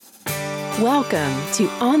Welcome to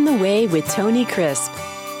On the Way with Tony Crisp.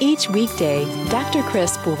 Each weekday, Dr.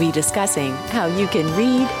 Crisp will be discussing how you can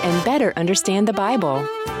read and better understand the Bible.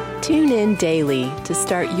 Tune in daily to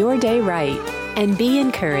start your day right and be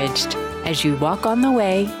encouraged as you walk on the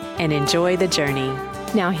way and enjoy the journey.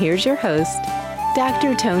 Now here's your host,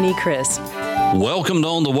 Dr. Tony Crisp. Welcome to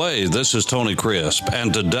On the Way. This is Tony Crisp,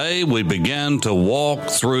 and today we begin to walk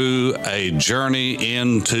through a journey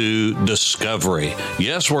into discovery.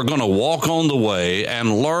 Yes, we're going to walk on the way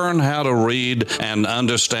and learn how to read and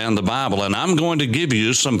understand the Bible, and I'm going to give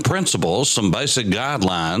you some principles, some basic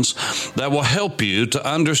guidelines that will help you to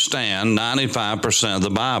understand 95% of the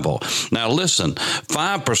Bible. Now listen,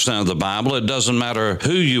 5% of the Bible, it doesn't matter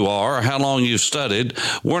who you are or how long you've studied,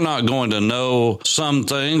 we're not going to know some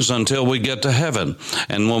things until we get to heaven.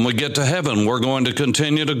 And when we get to heaven, we're going to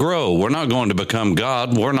continue to grow. We're not going to become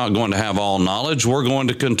God. We're not going to have all knowledge. We're going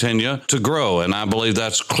to continue to grow. And I believe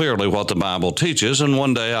that's clearly what the Bible teaches. And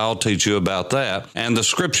one day I'll teach you about that and the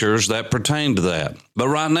scriptures that pertain to that. But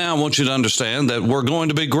right now, I want you to understand that we're going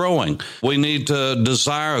to be growing. We need to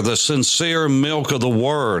desire the sincere milk of the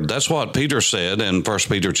Word. That's what Peter said in 1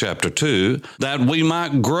 Peter chapter 2, that we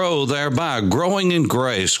might grow thereby, growing in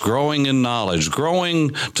grace, growing in knowledge,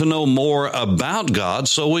 growing to know more about God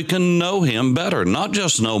so we can know Him better, not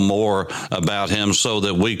just know more about Him so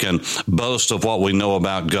that we can boast of what we know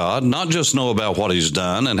about God, not just know about what He's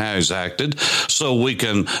done and how He's acted so we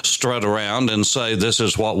can strut around and say, this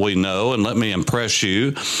is what we know and let me impress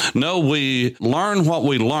you. No, we learn what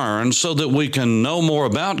we learn so that we can know more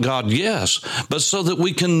about God, yes, but so that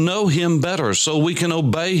we can know Him better, so we can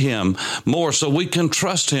obey Him more, so we can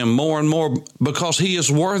trust Him more and more because He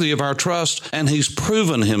is worthy of our trust and He's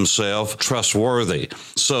proven Himself trustworthy.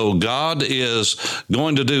 So God is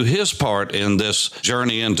going to do His part in this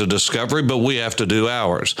journey into discovery, but we have to do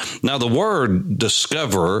ours. Now, the word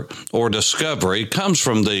discover or discovery comes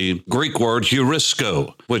from the Greek word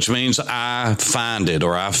heurisko, which means I find it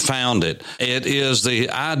or I found it. It is the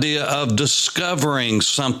idea of discovering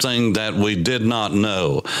something that we did not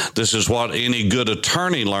know. This is what any good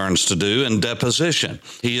attorney learns to do in deposition.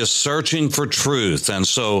 He is searching for truth, and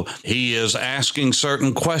so he is asking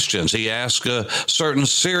certain questions. He asks a certain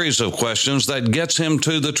series of questions that gets him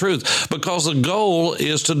to the truth, because the goal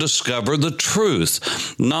is to discover the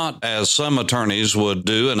truth, not as some attorneys would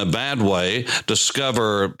do in a bad way,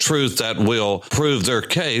 discover truth that will prove their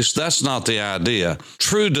case. That's not the idea.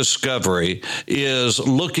 True discovery is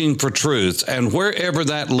looking for truth, and wherever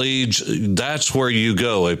that leads, that's where you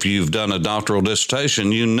go. If you've done a doctoral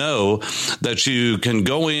dissertation, you know that you can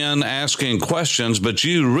go in asking questions, but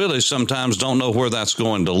you really sometimes don't know where that's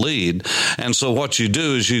going to lead. And so what you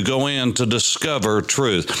do is you go in to discover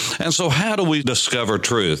truth. And so how do we discover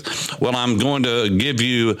truth? Well, I'm going to give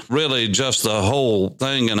you really just the whole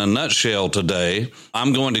thing in a nutshell today.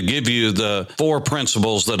 I'm going to give you the 4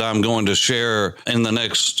 principles that I'm going to share in the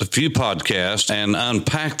next few podcasts and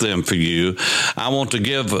unpack them for you. I want to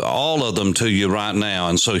give all of them to you right now.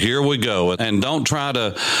 And so here we go. And don't try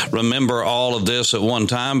to remember all of this at one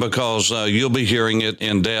time, because you'll be hearing it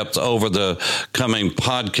in depth over the coming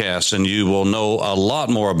podcasts, and you will know a lot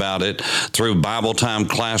more about it through Bible Time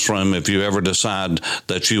Classroom if you ever decide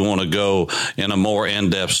that you want to go in a more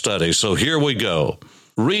in-depth study. So here we go.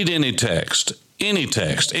 Read any text. Any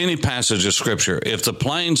text, any passage of Scripture. If the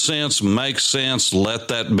plain sense makes sense, let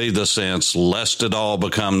that be the sense, lest it all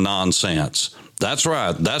become nonsense. That's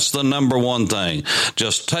right. That's the number one thing.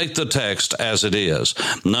 Just take the text as it is.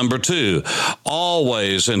 Number 2,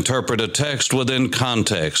 always interpret a text within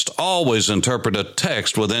context. Always interpret a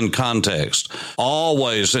text within context.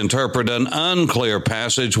 Always interpret an unclear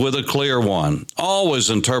passage with a clear one. Always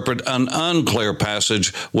interpret an unclear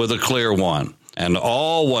passage with a clear one. And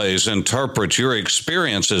always interpret your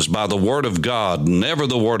experiences by the Word of God, never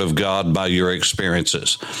the Word of God by your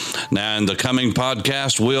experiences. Now, in the coming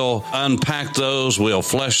podcast, we'll unpack those, we'll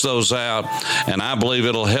flesh those out, and I believe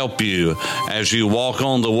it'll help you as you walk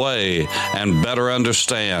on the way and better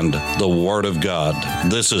understand the Word of God.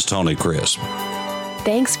 This is Tony Crisp.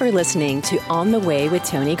 Thanks for listening to On the Way with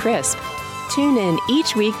Tony Crisp. Tune in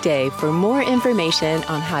each weekday for more information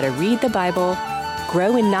on how to read the Bible,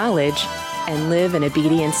 grow in knowledge, and live in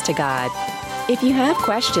obedience to God. If you have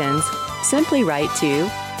questions, simply write to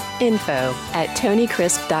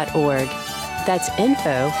info@tonycrisp.org. That's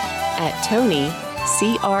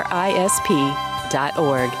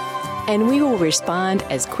info@tonycrisp.org. And we will respond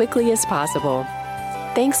as quickly as possible.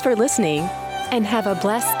 Thanks for listening, and have a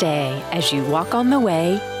blessed day as you walk on the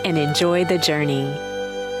way and enjoy the journey.